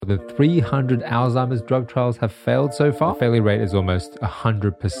than 300 Alzheimer's drug trials have failed so far. The failure rate is almost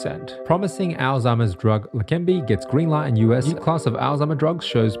 100%. Promising Alzheimer's drug Leqembi gets green light in US. New class of Alzheimer drugs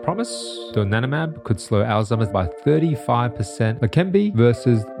shows promise. Donanemab could slow Alzheimer's by 35%. Leqembi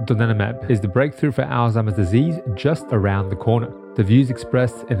versus Donanemab is the breakthrough for Alzheimer's disease just around the corner. The views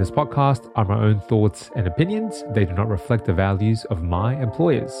expressed in this podcast are my own thoughts and opinions. They do not reflect the values of my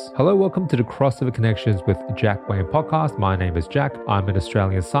employers. Hello, welcome to the Crossover Connections with Jack Wayne podcast. My name is Jack. I'm an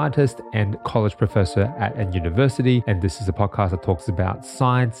Australian scientist and college professor at a university. And this is a podcast that talks about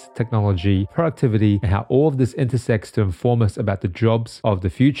science, technology, productivity, and how all of this intersects to inform us about the jobs of the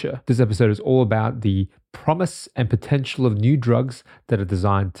future. This episode is all about the promise and potential of new drugs that are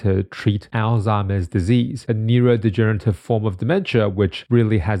designed to treat Alzheimer's disease, a neurodegenerative form of dementia, which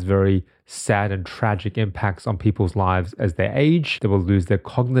really has very sad and tragic impacts on people's lives as they age. They will lose their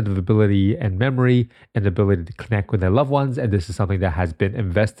cognitive ability and memory and ability to connect with their loved ones. And this is something that has been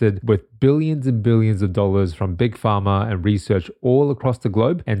invested with billions and billions of dollars from big pharma and research all across the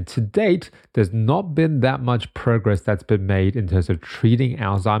globe. And to date, there's not been that much progress that's been made in terms of treating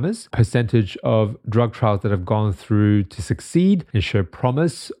Alzheimer's. Percentage of drug trials that have gone through to succeed and show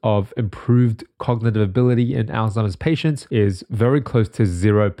promise of improved cognitive ability in Alzheimer's patients is very close to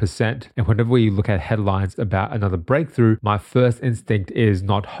 0%. And whenever we look at headlines about another breakthrough, my first instinct is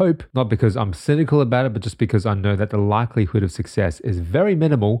not hope, not because I'm cynical about it, but just because I know that the likelihood of success is very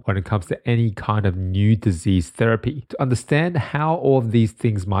minimal when it comes to any kind of new disease therapy. To understand how all of these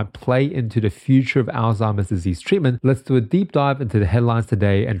things might play into the future of Alzheimer's disease treatment, let's do a deep dive into the headlines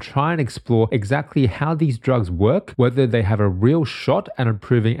today and try and explore exactly how these drugs work, whether they have a real shot at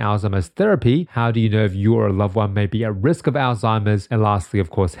improving Alzheimer's therapy, how do you know if you or a loved one may be at risk of Alzheimer's, and lastly,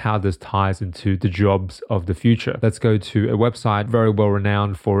 of course, how this ties into the jobs of the future. Let's go to a website very well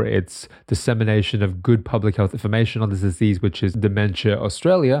renowned for its dissemination of good public health information on this disease, which is Dementia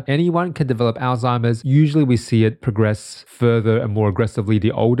Australia. Anyone can develop Alzheimer's. Usually we see it progress further and more aggressively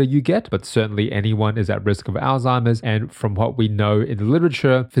the older you get, but certainly anyone is at risk of Alzheimer's. And from what we know in the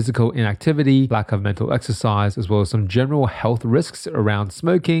literature, physical inactivity, lack of mental exercise, as well as some general health risks around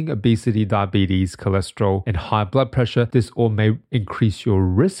smoking, obesity, diabetes, cholesterol, and high blood pressure, this all may increase your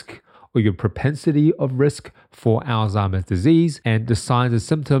risk or your propensity of risk for Alzheimer's disease. And the signs and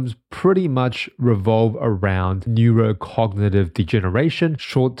symptoms pretty much revolve around neurocognitive degeneration,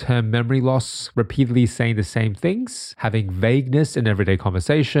 short-term memory loss, repeatedly saying the same things, having vagueness in everyday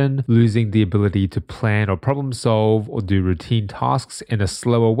conversation, losing the ability to plan or problem solve or do routine tasks in a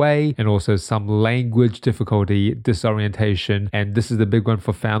slower way, and also some language difficulty, disorientation. And this is the big one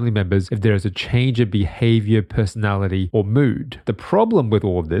for family members if there is a change in behavior, personality, or mood. The problem with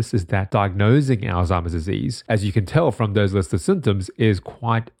all of this is that diagnosing Alzheimer's disease, as you can tell from those list of symptoms, is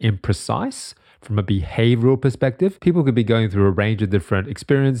quite imprecise. From a behavioral perspective, people could be going through a range of different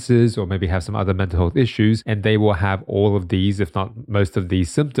experiences or maybe have some other mental health issues, and they will have all of these, if not most of these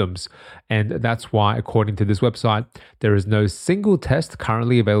symptoms. And that's why, according to this website, there is no single test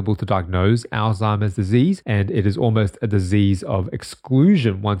currently available to diagnose Alzheimer's disease, and it is almost a disease of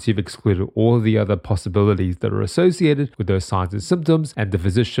exclusion once you've excluded all the other possibilities that are associated with those signs and symptoms. And the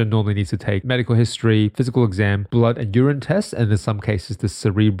physician normally needs to take medical history, physical exam, blood and urine tests, and in some cases the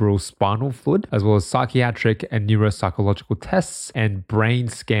cerebral spinal fluid, as well as psychiatric and neuropsychological tests and brain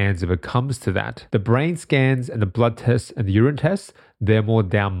scans if it comes to that. The brain scans and the blood tests and the urine tests, they're more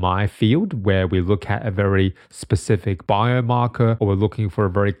down my field, where we look at a very specific biomarker or we're looking for a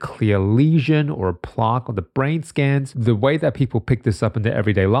very clear lesion or a plaque on the brain scans. The way that people pick this up in their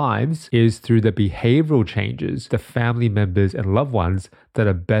everyday lives is through the behavioral changes, the family members and loved ones that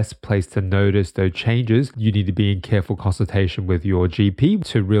are best placed to notice those changes. You need to be in careful consultation with your GP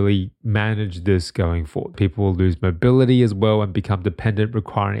to really manage this going forward. People will lose mobility as well and become dependent,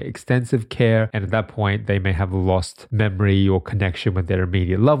 requiring extensive care. And at that point, they may have lost memory or connection with their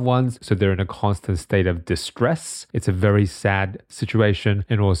immediate loved ones. So they're in a constant state of distress. It's a very sad situation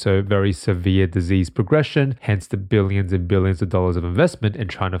and also very severe disease progression, hence the billions and billions of dollars of investment in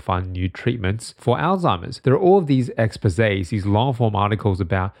trying to find new treatments for Alzheimer's. There are all of these exposés, these long form articles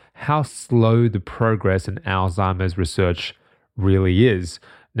about how slow the progress in Alzheimer's research really is.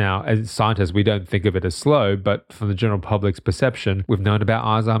 Now, as scientists, we don't think of it as slow, but from the general public's perception, we've known about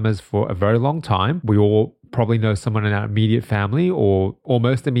Alzheimer's for a very long time. We all probably know someone in our immediate family or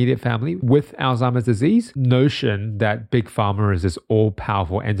almost immediate family with Alzheimer's disease. Notion that big pharma is this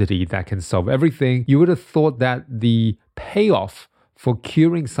all-powerful entity that can solve everything. You would have thought that the payoff for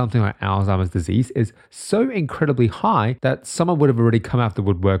curing something like Alzheimer's disease is so incredibly high that someone would have already come out the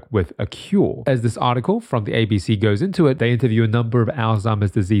woodwork with a cure. As this article from the ABC goes into it, they interview a number of Alzheimer's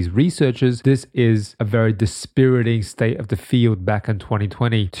disease researchers. This is a very dispiriting state of the field back in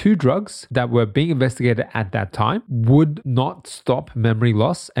 2020. 2 drugs that were being investigated at that time would not stop memory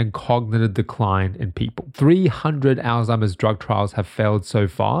loss and cognitive decline in people. 300 Alzheimer's drug trials have failed so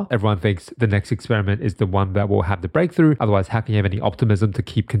far. Everyone thinks the next experiment is the one that will have the breakthrough. Otherwise, how can you have any optimism to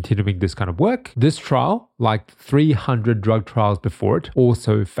keep continuing this kind of work? This trial, like 300 drug trials before it,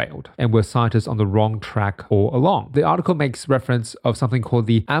 also failed and were scientists on the wrong track all along. The article makes reference of something called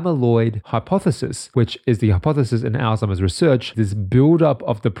the amyloid hypothesis, which is the hypothesis in Alzheimer's research, this buildup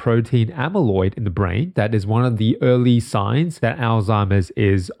of the protein amyloid in the brain that is one of the early signs that Alzheimer's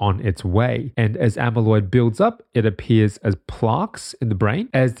is on its way. And as amyloid builds up, it appears as plaques in the brain.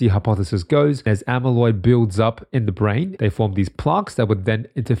 As the hypothesis goes, as amyloid builds up in the brain, they form these plaques that would then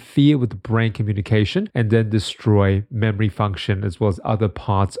interfere with the brain communication and then destroy memory function as well as other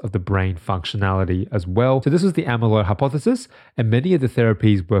parts of the brain functionality as well. So this was the amyloid hypothesis, and many of the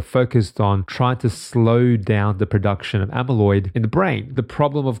therapies were focused on trying to slow down the production of amyloid in the brain. The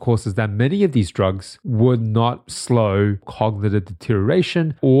problem, of course, is that many of these drugs would not slow cognitive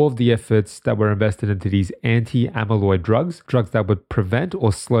deterioration. All of the efforts that were invested into these anti-amyloid drugs that would prevent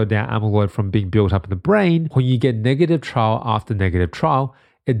or slow down amyloid from being built up in the brain, when you get negative trial after negative trial,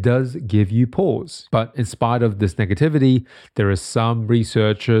 it does give you pause. But in spite of this negativity, there are some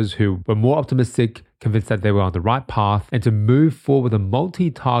researchers who were more optimistic, convinced that they were on the right path, and to move forward with a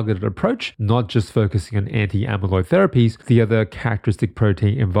multi-targeted approach, not just focusing on anti-amyloid therapies. The other characteristic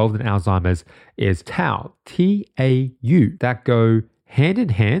protein involved in Alzheimer's is tau, T-A-U, that go hand in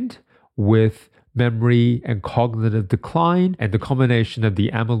hand with memory and cognitive decline, and the combination of the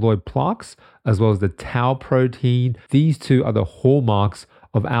amyloid plaques as well as the tau protein. These two are the hallmarks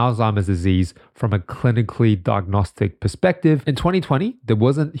of Alzheimer's disease from a clinically diagnostic perspective. In 2020, there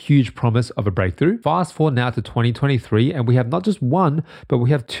wasn't huge promise of a breakthrough. Fast forward now to 2023, and we have not just one, but we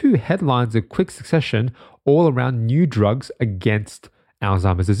have 2 headlines in quick succession all around new drugs against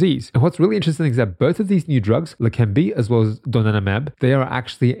Alzheimer's disease. And what's really interesting is that both of these new drugs, Leqembi as well as Donanemab, they are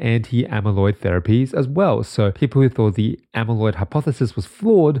actually anti-amyloid therapies as well. So people who thought the amyloid hypothesis was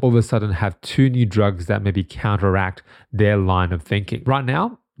flawed all of a sudden have 2 new drugs that maybe counteract their line of thinking. Right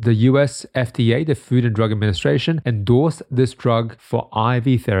now, the US FDA, the Food and Drug Administration, endorsed this drug for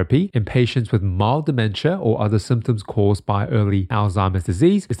IV therapy in patients with mild dementia or other symptoms caused by early Alzheimer's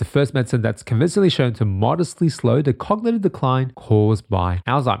disease. It's the first medicine that's convincingly shown to modestly slow the cognitive decline caused by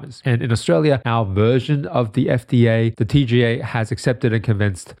Alzheimer's. And in Australia, our version of the FDA, the TGA, has accepted and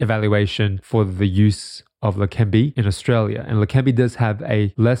convinced evaluation for the use of Leqembi in Australia. And Leqembi does have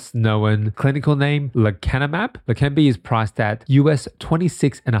a less known clinical name, Donanemab. Leqembi is priced at US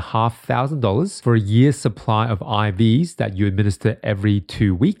 $26,500 for a year's supply of IVs that you administer every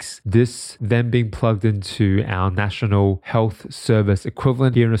 2 weeks. This then being plugged into our national health service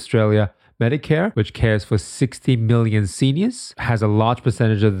equivalent here in Australia, Medicare, which cares for 60 million seniors, has a large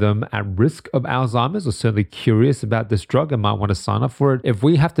percentage of them at risk of Alzheimer's or certainly curious about this drug and might want to sign up for it. If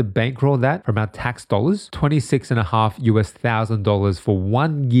we have to bankroll that from our tax dollars, $26,500 for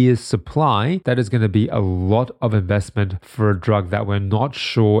 1 year's supply, that is going to be a lot of investment for a drug that we're not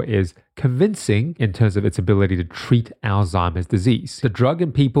sure is convincing in terms of its ability to treat Alzheimer's disease. The drug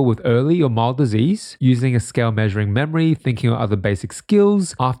in people with early or mild disease, using a scale measuring memory, thinking of other basic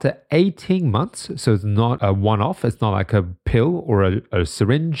skills, after 18 months, so it's not a one-off, it's not like a pill or a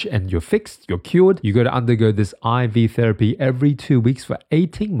syringe and you're fixed, you're cured. You got to undergo this IV therapy every 2 weeks for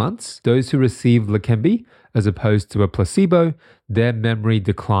 18 months. Those who receive Leqembi, as opposed to a placebo, their memory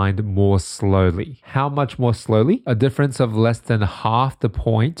declined more slowly. How much more slowly? A difference of less than half the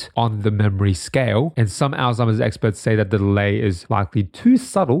point on the memory scale. And some Alzheimer's experts say that the delay is likely too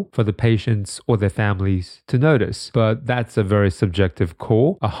subtle for the patients or their families to notice. But that's a very subjective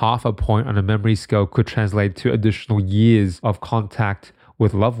call. A half a point on a memory scale could translate to additional years of contact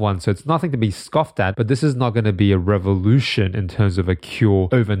with loved ones. So it's nothing to be scoffed at, but this is not going to be a revolution in terms of a cure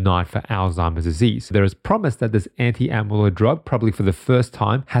overnight for Alzheimer's disease. There is promise that this anti-amyloid drug, probably for the first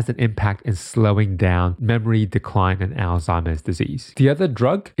time, has an impact in slowing down memory decline in Alzheimer's disease. The other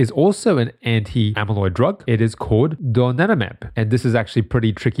drug is also an anti-amyloid drug. It is called Donanemab. And this is actually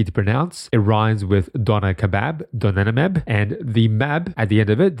pretty tricky to pronounce. It rhymes with Dona Kebab, Donanemab, and the MAB at the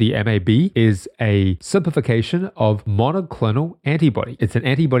end of it, the MAB, is a simplification of monoclonal antibody. It's an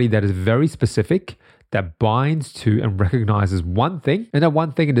antibody that is very specific, that binds to and recognizes one thing, and that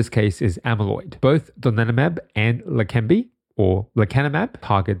one thing in this case is amyloid. Both Donanemab and Leqembi, or Leqembi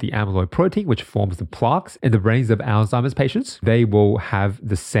target the amyloid protein, which forms the plaques in the brains of Alzheimer's patients. They will have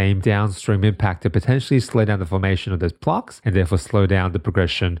the same downstream impact to potentially slow down the formation of those plaques and therefore slow down the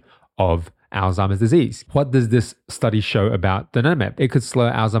progression of Alzheimer's disease. What does this study show about Donanemab? It could slow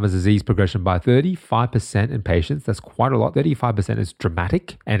Alzheimer's disease progression by 35% in patients. That's quite a lot. 35% is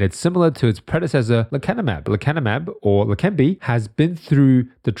dramatic. And it's similar to its predecessor, Leqembi. Leqembi or Leqembi has been through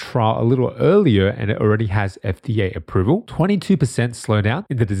the trial a little earlier and it already has FDA approval. 22% slowdown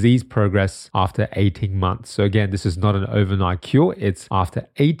in the disease progress after 18 months. So again, this is not an overnight cure. It's after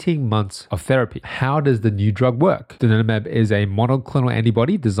 18 months of therapy. How does the new drug work? Donanemab is a monoclonal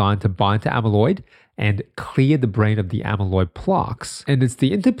antibody designed to bind to amyloid and clear the brain of the amyloid plaques. And it's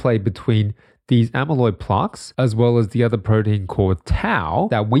the interplay between these amyloid plaques, as well as the other protein called tau,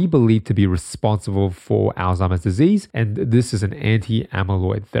 that we believe to be responsible for Alzheimer's disease. And this is an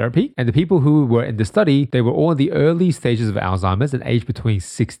anti-amyloid therapy. And the people who were in the study, they were all in the early stages of Alzheimer's and aged between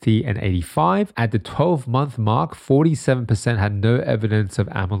 60 and 85. At the 12-month mark, 47% had no evidence of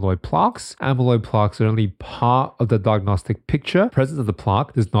amyloid plaques. Amyloid plaques are only part of the diagnostic picture. Presence of the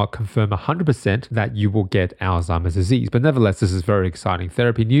plaque does not confirm 100% that you will get Alzheimer's disease. But nevertheless, this is very exciting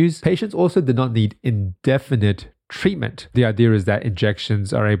therapy news. Patients also did not need indefinite treatment. The idea is that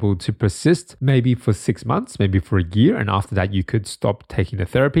injections are able to persist maybe for 6 months, maybe for a year, and after that you could stop taking the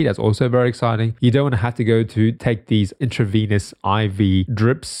therapy. That's also very exciting. You don't want to have to go to take these intravenous IV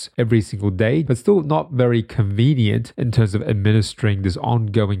drips every single day, but still not very convenient in terms of administering this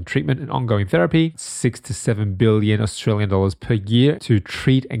ongoing treatment and ongoing therapy. 6 to 7 billion Australian dollars per year to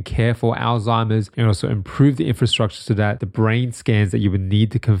treat and care for Alzheimer's and also improve the infrastructure so that the brain scans that you would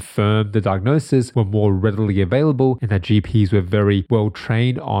need to confirm the diagnosis were more readily available, and that GPs were very well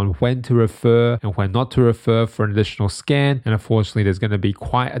trained on when to refer and when not to refer for an additional scan. And unfortunately, there's going to be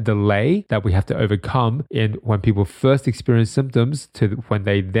quite a delay that we have to overcome in when people first experience symptoms to when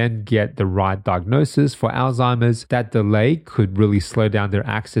they then get the right diagnosis for Alzheimer's. That delay could really slow down their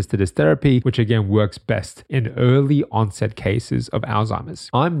access to this therapy, which again works best in early onset cases of Alzheimer's.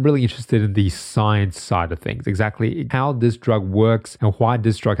 I'm really interested in the science side of things, exactly how this drug works and why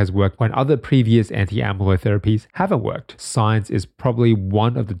this drug has worked when other previous anti-amyloid therapies haven't worked. Science is probably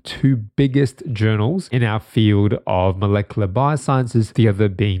one of the two biggest journals in our field of molecular biosciences, the other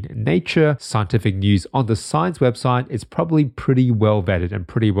being Nature. Scientific news on the Science website is probably pretty well vetted and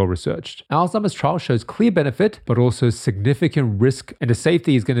pretty well researched. Alzheimer's trial shows clear benefit, but also significant risk, and the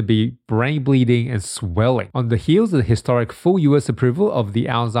safety is going to be brain bleeding and swelling. On the heels of the historic full US approval of the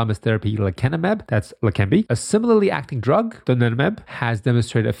Alzheimer's therapy Leqembi, that's Leqembi, a similarly acting drug, Donanemab, has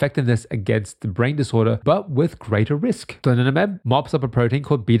demonstrated effectiveness against the brain disorder, but with greater risk. Donanemab mops up a protein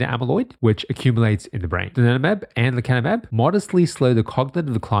called beta amyloid, which accumulates in the brain. Donanemab and Leqembi modestly slow the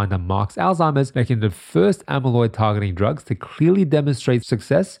cognitive decline that marks Alzheimer's, making the first amyloid targeting drugs to clearly demonstrate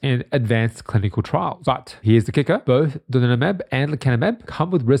success in advanced clinical trials. But here's the kicker. Both Donanemab and Leqembi come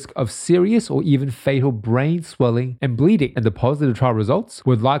with risk of serious or even fatal brain swelling and bleeding, and the positive trial results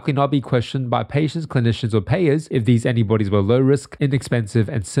would likely not be questioned by patients, clinicians, or payers if these antibodies were low risk, inexpensive,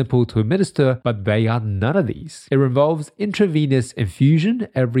 and simple to administer, but they are none of these. It involves intravenous infusion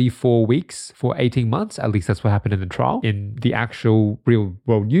every 4 weeks for 18 months. At least that's what happened in the trial. In the actual real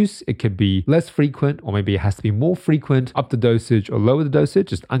world use, it could be less frequent, or maybe it has to be more frequent, up the dosage or lower the dosage.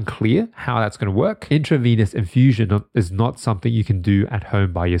 Just unclear how that's going to work. Intravenous infusion is not something you can do at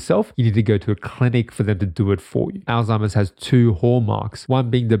home by yourself. You need to go to a clinic for them to do it for you. Alzheimer's has two hallmarks, one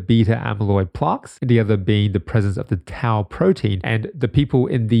being the beta amyloid plaques and the other being the presence of the tau protein. And the people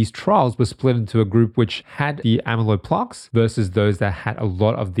in these trials were split into a group which had the amyloid plaques versus those that had a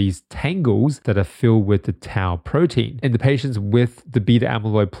lot of these tangles that are filled with the tau protein. And the patients with the beta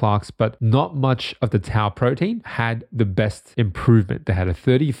amyloid plaques but not much of the tau protein had the best improvement. They had a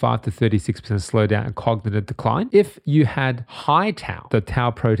 35 to 36% slowdown in cognitive decline. If you had high tau, the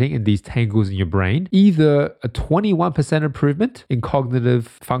tau protein in these tangles in your brain, either a 21% improvement in cognitive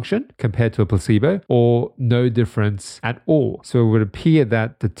function compared to a placebo or no difference at all. So it would appear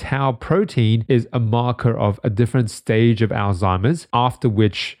that the tau protein is a marker of a different stage of Alzheimer's, after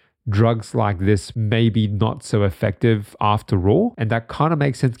which drugs like this may be not so effective after all. And that kind of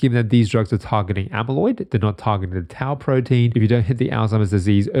makes sense given that these drugs are targeting amyloid. They're not targeting the tau protein. If you don't hit the Alzheimer's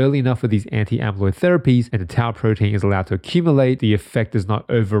disease early enough with these anti-amyloid therapies and the tau protein is allowed to accumulate, the effect does not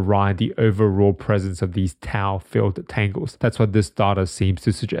override the overall presence of these tau-filled tangles. That's what this data seems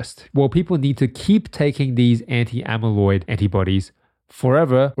to suggest. Well, people need to keep taking these anti-amyloid antibodies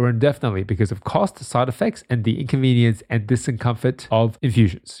forever or indefinitely because of cost, side effects, and the inconvenience and discomfort of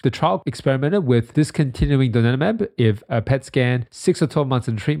infusions. The trial experimented with discontinuing Donanemab if a PET scan 6 or 12 months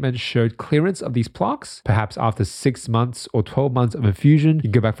into treatment showed clearance of these plaques. Perhaps after 6 months or 12 months of infusion, you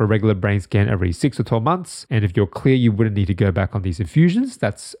can go back for a regular brain scan every 6 or 12 months. And if you're clear, you wouldn't need to go back on these infusions.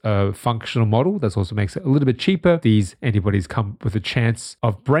 That's a functional model. That also makes it a little bit cheaper. These antibodies come with a chance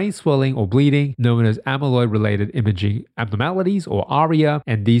of brain swelling or bleeding, known as amyloid-related imaging abnormalities or ARIA,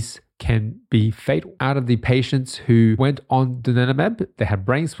 and these can be fatal. Out of the patients who went on Donanemab, they had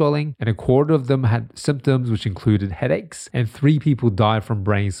brain swelling, and a quarter of them had symptoms which included headaches, and 3 people died from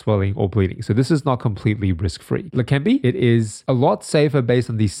brain swelling or bleeding. So this is not completely risk-free. Leqembi, it is a lot safer based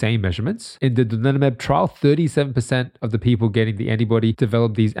on these same measurements. In the Donanemab trial, 37% of the people getting the antibody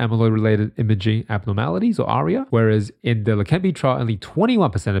developed these amyloid-related imaging abnormalities or ARIA, whereas in the Leqembi trial, only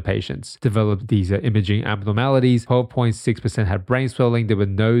 21% of patients developed these imaging abnormalities. 12.6% had brain swelling. There were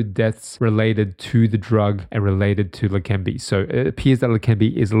no deaths related to the drug and related to Leqembi. So it appears that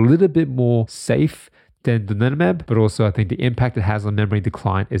Leqembi is a little bit more safe than Donanemab, but also I think the impact it has on memory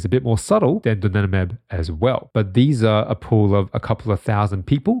decline is a bit more subtle than Donanemab as well. But these are a pool of a couple of thousand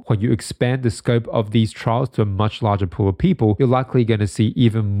people. When you expand the scope of these trials to a much larger pool of people, you're likely going to see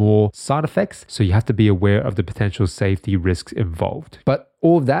even more side effects. So you have to be aware of the potential safety risks involved. But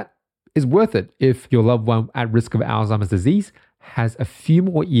all of that is worth it if your loved one at risk of Alzheimer's disease has a few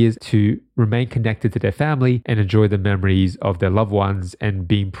more years to remain connected to their family and enjoy the memories of their loved ones and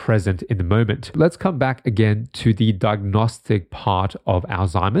being present in the moment. Let's come back again to the diagnostic part of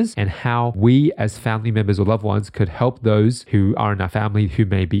Alzheimer's and how we as family members or loved ones could help those who are in our family who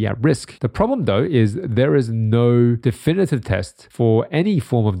may be at risk. The problem though is there is no definitive test for any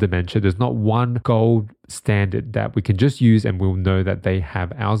form of dementia. There's not one gold standard that we can just use and we'll know that they have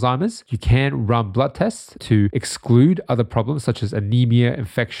Alzheimer's. You can run blood tests to exclude other problems such as anemia,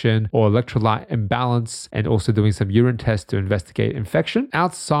 infection, or electrolyte imbalance, and also doing some urine tests to investigate infection.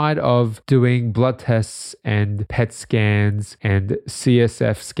 Outside of doing blood tests and PET scans and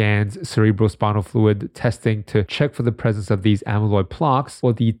CSF scans, cerebral spinal fluid testing to check for the presence of these amyloid plaques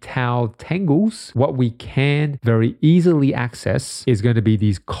or the tau tangles, what we can very easily access is going to be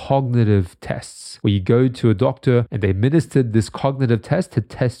these cognitive tests where you go to a doctor and they administered this cognitive test to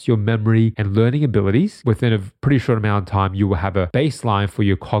test your memory and learning abilities. Within a pretty short amount of time, you will have a baseline for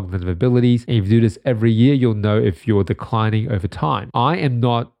your cognitive abilities. And if you do this every year, you'll know if you're declining over time. I am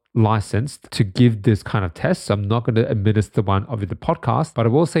not licensed to give this kind of test, so I'm not going to administer one over the podcast, but I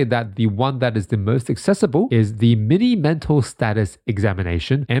will say that the one that is the most accessible is the Mini Mental Status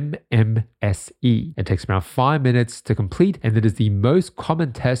Examination, MMSE. It takes around 5 minutes to complete, and it is the most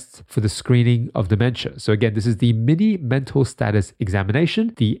common test for the screening of dementia. So again, this is the Mini Mental Status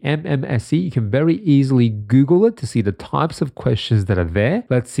Examination, the MMSE. You can very easily Google it to see the types of questions that are there.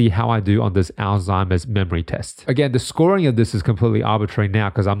 Let's see how I do on this Alzheimer's memory test. Again, the scoring of this is completely arbitrary now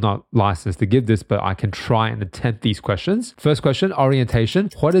because I'm not licensed to give this, but I can try and attempt these questions. First question,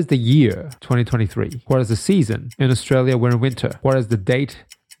 orientation. What is the year? 2023. What is the season? In Australia, we're in winter. What is the date,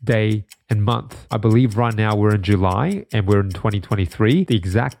 day, and month? I believe right now we're in July and we're in 2023. The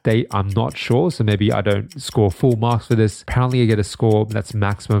exact date, I'm not sure, so maybe I don't score full marks for this. Apparently I get a score that's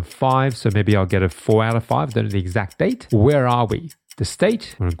maximum 5, so maybe I'll get a 4 out of 5. Don't know the exact date. Where are we? The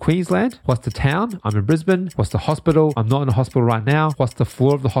state, we're in Queensland. What's the town? I'm in Brisbane. What's the hospital? I'm not in a hospital right now. What's the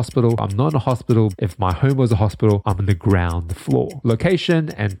floor of the hospital? I'm not in a hospital. If my home was a hospital, I'm on the ground floor. Location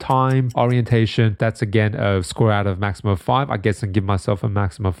and time, orientation, that's again a score out of maximum of 5. I guess I can give myself a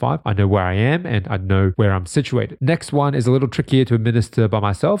maximum of 5. I know where I am and I know where I'm situated. Next one is a little trickier to administer by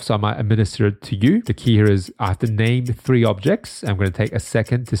myself, so I might administer it to you. The key here is I have to name 3 objects. I'm going to take a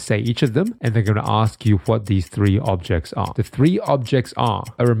second to say each of them, and they're going to ask you what these 3 objects are. The 3 objects are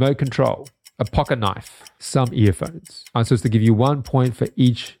a remote control, a pocket knife, some earphones. I'm supposed to give you 1 point for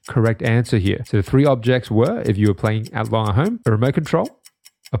each correct answer here. So the 3 objects were, if you were playing along at home, a remote control,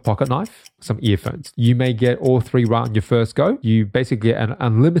 a pocket knife, some earphones. You may get all 3 right on your first go. You basically get an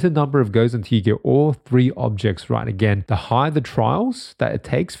unlimited number of goes until you get all 3 objects right. Again, the higher the trials that it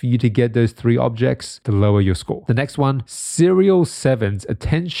takes for you to get those 3 objects, the lower your score. The next one, serial 7's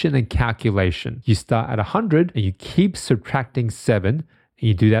attention and calculation. You start at 100 and you keep subtracting 7. And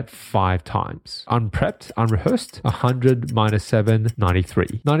you do that 5 times. Unprepped, unrehearsed, 100 minus 7,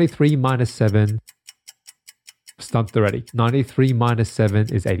 93. 93 minus 7, stumped already. 93 minus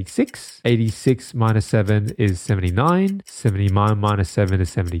 7 is 86. 86 minus 7 is 79. 79 minus 7 is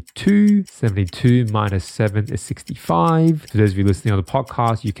 72. 72 minus 7 is 65. For those of you listening on the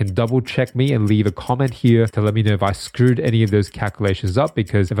podcast, you can double check me and leave a comment here to let me know if I screwed any of those calculations up,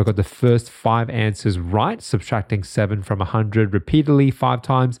 because if I got the first 5 answers right, subtracting 7 from 100 repeatedly 5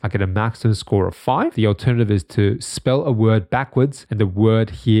 times, I get a maximum score of 5. The alternative is to spell a word backwards, and the word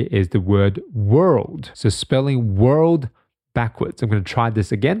here is the word world. So spelling world backwards. I'm going to try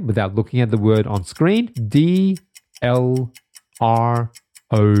this again without looking at the word on screen. DLROW.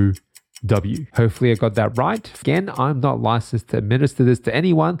 Hopefully I got that right. Again, I'm not licensed to administer this to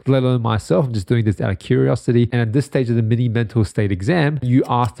anyone, let alone myself. I'm just doing this out of curiosity. And at this stage of the mini mental state exam, you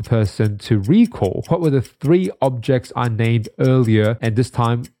ask the person to recall what were the 3 objects I named earlier. And this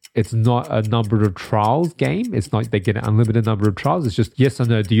time, it's not a number of trials game. It's not they get an unlimited number of trials. It's just yes or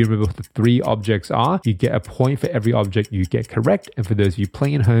no. Do you remember what the 3 objects are? You get a point for every object you get correct. And for those of you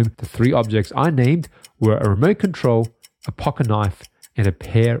playing at home, the 3 objects I named were a remote control, a pocket knife, and a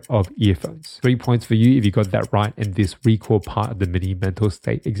pair of earphones. 3 points for you if you got that right in this recall part of the mini mental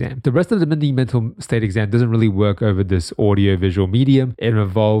state exam. The rest of the mini mental state exam doesn't really work over this audio visual medium. It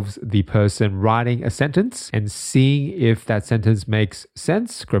involves the person writing a sentence and seeing if that sentence makes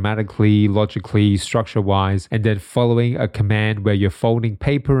sense grammatically, logically, structure-wise, and then following a command where you're folding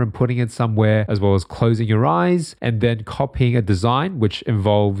paper and putting it somewhere, as well as closing your eyes, and then copying a design which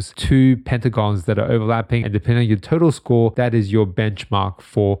involves 2 pentagons that are overlapping, and depending on your total score, that is your benchmark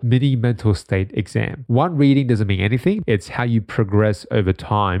for mini mental state exam. One reading doesn't mean anything. It's how you progress over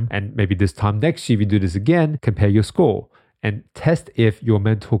time. And maybe this time next year, if you do this again, compare your score and test if your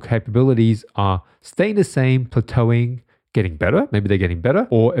mental capabilities are staying the same, plateauing, getting better, maybe they're getting better,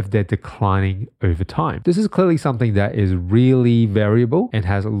 or if they're declining over time. This is clearly something that is really variable and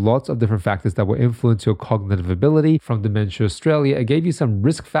has lots of different factors that will influence your cognitive ability. From Dementia Australia, it gave you some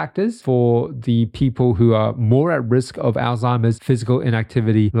risk factors for the people who are more at risk of Alzheimer's: physical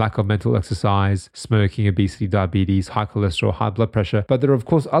inactivity, lack of mental exercise, smoking, obesity, diabetes, high cholesterol, high blood pressure. But there are of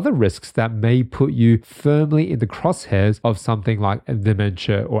course other risks that may put you firmly in the crosshairs of something like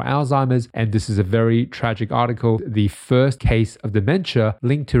dementia or Alzheimer's. And this is a very tragic article. The first case of dementia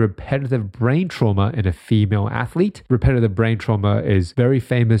linked to repetitive brain trauma in a female athlete. Repetitive brain trauma is very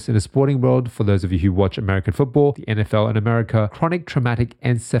famous in the sporting world. For those of you who watch American football, the NFL in America, chronic traumatic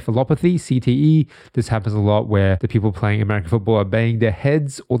encephalopathy, CTE. This happens a lot where the people playing American football are banging their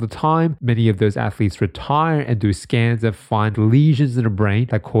heads all the time. Many of those athletes retire and do scans and find lesions in the brain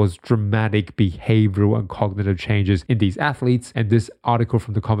that cause dramatic behavioral and cognitive changes in these athletes. And this article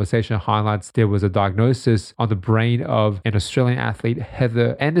from The Conversation highlights there was a diagnosis on the brain of an Australian athlete,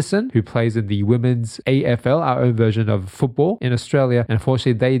 Heather Anderson, who plays in the women's AFL, our own version of football in Australia. And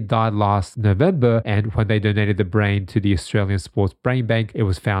unfortunately, they died last November. And when they donated the brain to the Australian Sports Brain Bank, it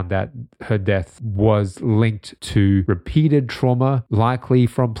was found that her death was linked to repeated trauma, likely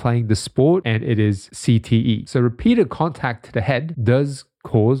from playing the sport, and it is CTE. So repeated contact to the head does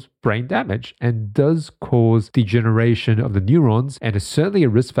cause brain damage and does cause degeneration of the neurons, and is certainly a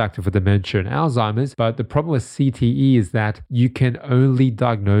risk factor for dementia and Alzheimer's. But the problem with CTE is that you can only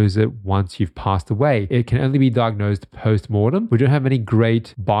diagnose it once you've passed away. It can only be diagnosed post-mortem. We don't have any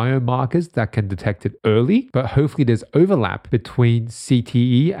great biomarkers that can detect it early, but hopefully there's overlap between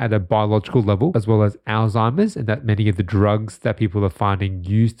CTE at a biological level as well as Alzheimer's, and that many of the drugs that people are finding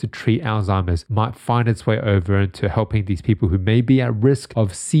used to treat Alzheimer's might find its way over into helping these people who may be at risk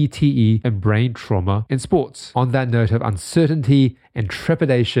of CTE and brain trauma in sports. On that note of uncertainty and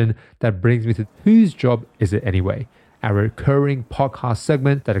trepidation, that brings me to whose job is it anyway? Our recurring podcast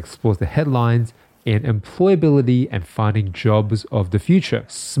segment that explores the headlines in employability and finding jobs of the future.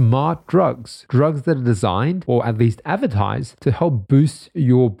 Smart drugs. Drugs that are designed, or at least advertised, to help boost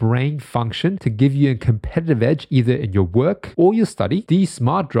your brain function to give you a competitive edge either in your work or your study. These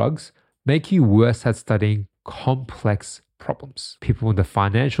smart drugs make you worse at studying complex problems. People in the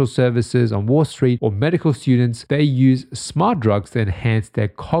financial services on Wall Street or medical students, they use smart drugs to enhance their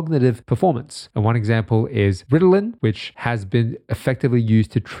cognitive performance. And one example is Ritalin, which has been effectively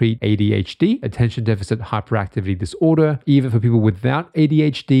used to treat ADHD, attention deficit hyperactivity disorder. Even for people without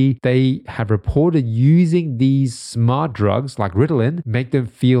ADHD, they have reported using these smart drugs like Ritalin make them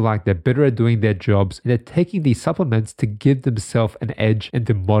feel like they're better at doing their jobs, and they're taking these supplements to give themselves an edge in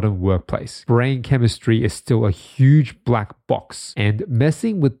the modern workplace. Brain chemistry is still a huge black box, and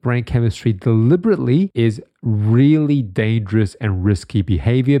messing with brain chemistry deliberately is really dangerous and risky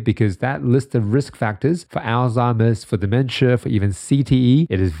behavior, because that list of risk factors for Alzheimer's, for dementia, for even CTE,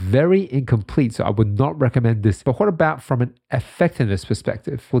 it is very incomplete. So I would not recommend this. But what about from an effectiveness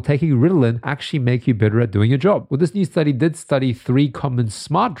perspective? Will taking Ritalin actually make you better at doing your job? Well, this new study did study 3 common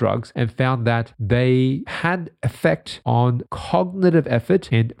smart drugs and found that they had effect on cognitive effort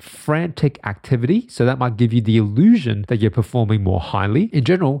and frantic activity. So that might give you the illusion that you're performing more highly. In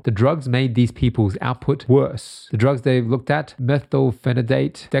general, the drugs made these people's output worse. The drugs they've looked at: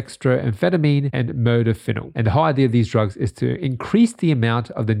 methylphenidate, dextroamphetamine, and modafinil. And the whole idea of these drugs is to increase the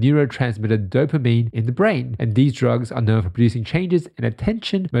amount of the neurotransmitter dopamine in the brain. And these drugs are known for producing changes in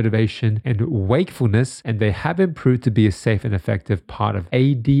attention, motivation, and wakefulness, and they have been proved to be a safe and effective part of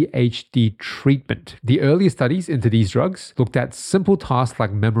ADHD treatment. The earlier studies into these drugs looked at simple tasks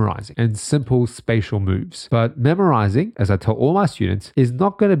like memorizing and simple spatial moves. But memorizing, as I tell all my students, is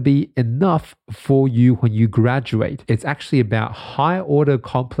not going to be enough for you when you graduate. It's actually about high order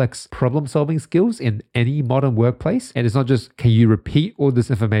complex problem solving skills in any modern workplace. And it's not just, can you repeat all this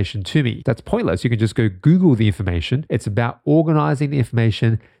information to me? That's pointless. You can just go Google the information. It's about organizing the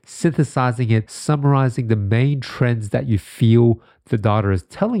information, synthesizing it, summarizing the main trends that you feel the data is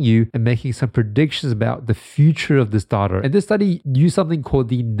telling you, and making some predictions about the future of this data. And this study used something called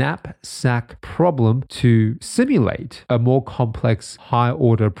the knapsack problem to simulate a more complex,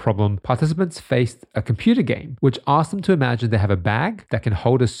 high-order problem. Participants faced a computer game, which asked them to imagine they have a bag that can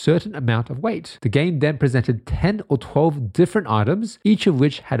hold a certain amount of weight. The game then presented 10 or 12 different items, each of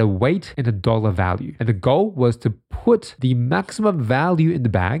which had a weight and a dollar value. And the goal was to put the maximum value in the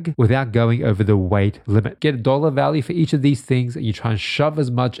bag without going over the weight limit. Get a dollar value for each of these things, and you try and shove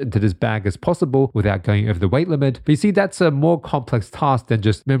as much into this bag as possible without going over the weight limit. But you see, that's a more complex task than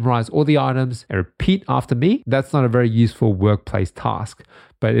just memorize all the items and repeat after me. That's not a very useful workplace task.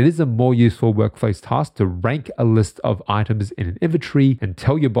 But it is a more useful workplace task to rank a list of items in an inventory and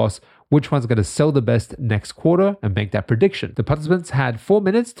tell your boss which one's going to sell the best next quarter and make that prediction. The participants had 4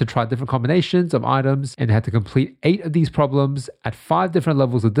 minutes to try different combinations of items and had to complete 8 of these problems at 5 different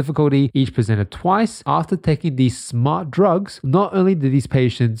levels of difficulty, each presented twice. After taking these smart drugs, not only did these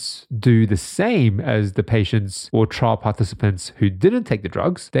patients do the same as the patients or trial participants who didn't take the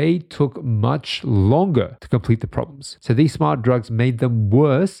drugs, they took much longer to complete the problems. So these smart drugs made them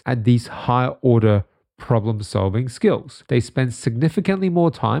worse at these high order problem-solving skills. They spent significantly more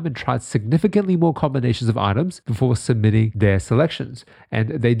time and tried significantly more combinations of items before submitting their selections.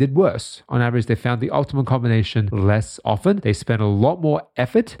 And they did worse. On average, they found the optimal combination less often. They spent a lot more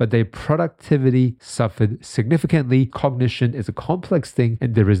effort, but their productivity suffered significantly. Cognition is a complex thing,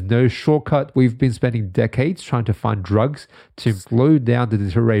 and there is no shortcut. We've been spending decades trying to find drugs to slow down the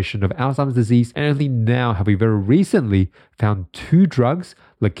deterioration of Alzheimer's disease, and only now have we very recently found 2 drugs,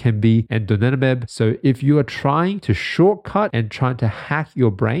 Leqembi and Donanemab. So if you are trying to shortcut and trying to hack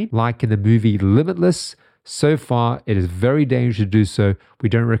your brain, like in the movie Limitless, so far it is very dangerous to do so. We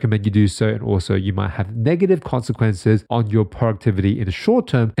don't recommend you do so, and also you might have negative consequences on your productivity in the short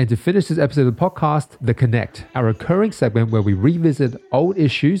term. And to finish this episode of the podcast, The Connect, our recurring segment where we revisit old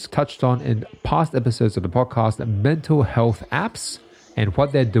issues touched on in past episodes of the podcast, mental health apps, and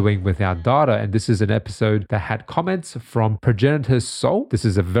what they're doing with our data. And this is an episode that had comments from Progenitor's Soul. This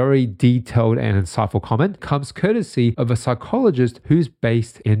is a very detailed and insightful comment. Comes courtesy of a psychologist who's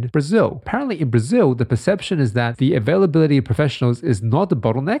based in Brazil. Apparently in Brazil, the perception is that the availability of professionals is not the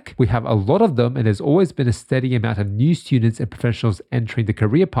bottleneck. We have a lot of them, and there's always been a steady amount of new students and professionals entering the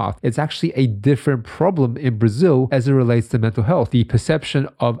career path. It's actually a different problem in Brazil as it relates to mental health. The perception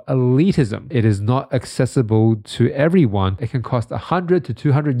of elitism. It is not accessible to everyone. It can cost $100 to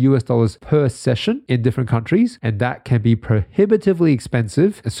 $200 per session in different countries, and that can be prohibitively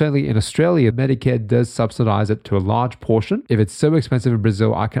expensive. And certainly in Australia, Medicare does subsidize it to a large portion. If it's so expensive in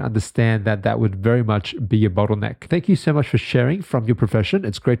Brazil, I can understand that that would very much be a bottleneck. Thank you so much for sharing from your profession.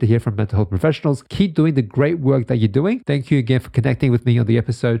 It's great to hear from mental health professionals. Keep doing the great work that you're doing. Thank you again for connecting with me on the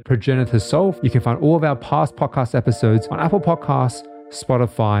episode Progenitor's Soul. You can find all of our past podcast episodes on Apple Podcasts,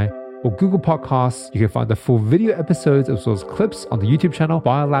 Spotify, or Google Podcasts. You can find the full video episodes as well as clips on the YouTube channel,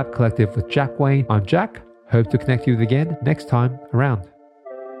 Biolab Collective with Jack Wayne. I'm Jack. Hope to connect you again next time around.